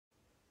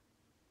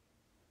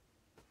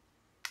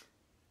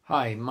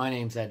Hi, my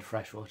name's Ed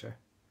Freshwater.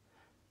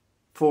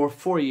 For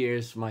 4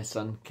 years, my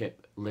son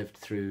Kip lived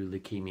through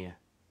leukemia.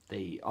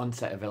 The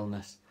onset of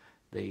illness,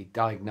 the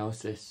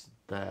diagnosis,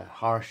 the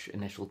harsh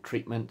initial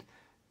treatment,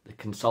 the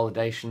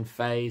consolidation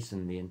phase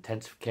and the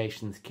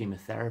intensification of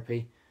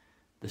chemotherapy,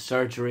 the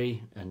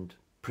surgery and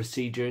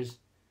procedures.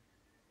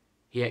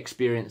 He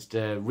experienced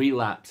a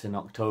relapse in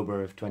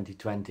October of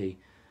 2020,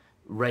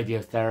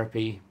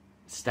 radiotherapy,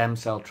 stem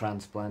cell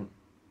transplant.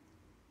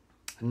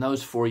 In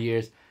those 4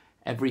 years,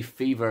 every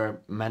fever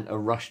meant a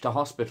rush to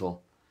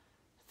hospital.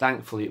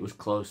 Thankfully, it was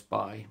close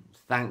by.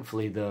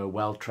 Thankfully, the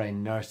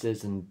well-trained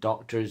nurses and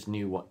doctors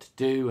knew what to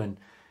do, and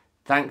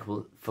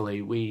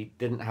thankfully, we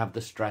didn't have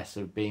the stress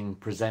of being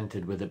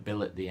presented with a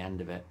bill at the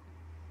end of it.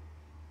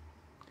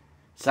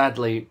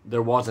 Sadly,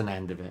 there was an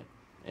end of it.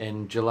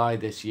 In July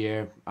this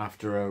year,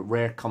 after a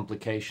rare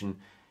complication,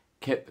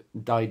 Kip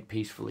died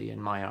peacefully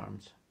in my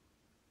arms.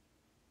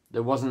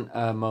 There wasn't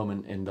a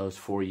moment in those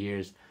 4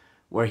 years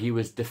where he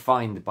was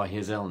defined by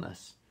his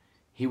illness.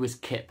 He was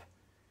Kip.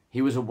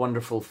 He was a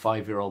wonderful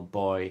 5-year-old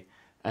boy,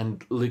 and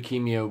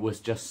leukemia was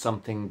just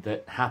something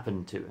that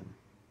happened to him.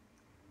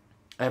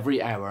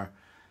 Every hour,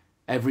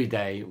 every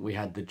day, we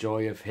had the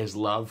joy of his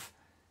love,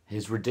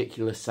 his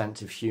ridiculous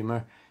sense of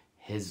humour,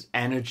 his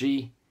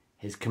energy,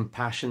 his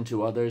compassion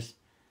to others,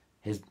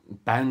 his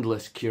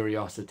boundless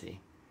curiosity.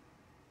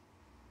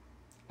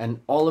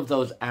 And all of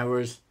those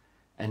hours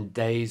and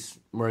days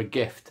were a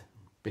gift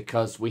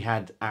because we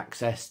had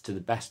access to the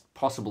best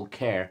possible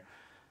care,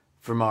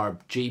 from our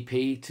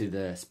GP to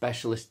the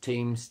specialist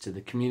teams to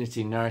the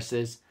community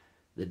nurses,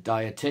 the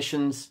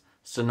dietitians,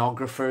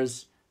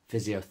 sonographers,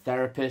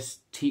 physiotherapists,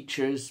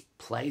 teachers,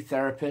 play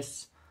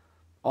therapists,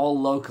 all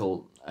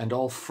local and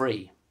all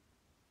free.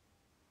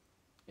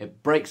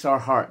 It breaks our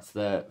hearts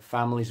that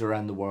families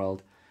around the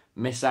world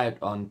miss out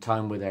on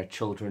time with their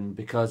children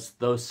because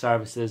those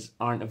services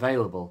aren't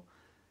available.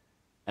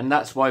 And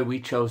that's why we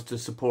chose to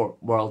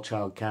support World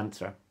Child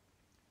Cancer.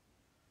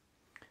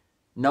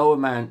 No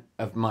amount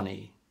of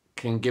money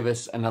can give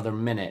us another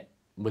minute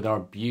with our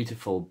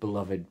beautiful,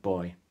 beloved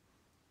boy.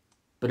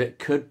 But it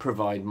could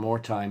provide more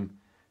time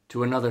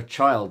to another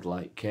child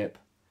like Kip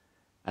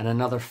and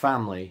another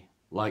family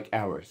like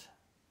ours.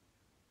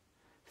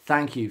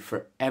 Thank you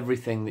for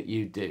everything that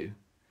you do,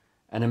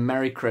 and a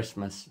Merry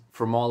Christmas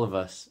from all of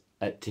us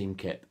at Team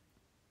Kip.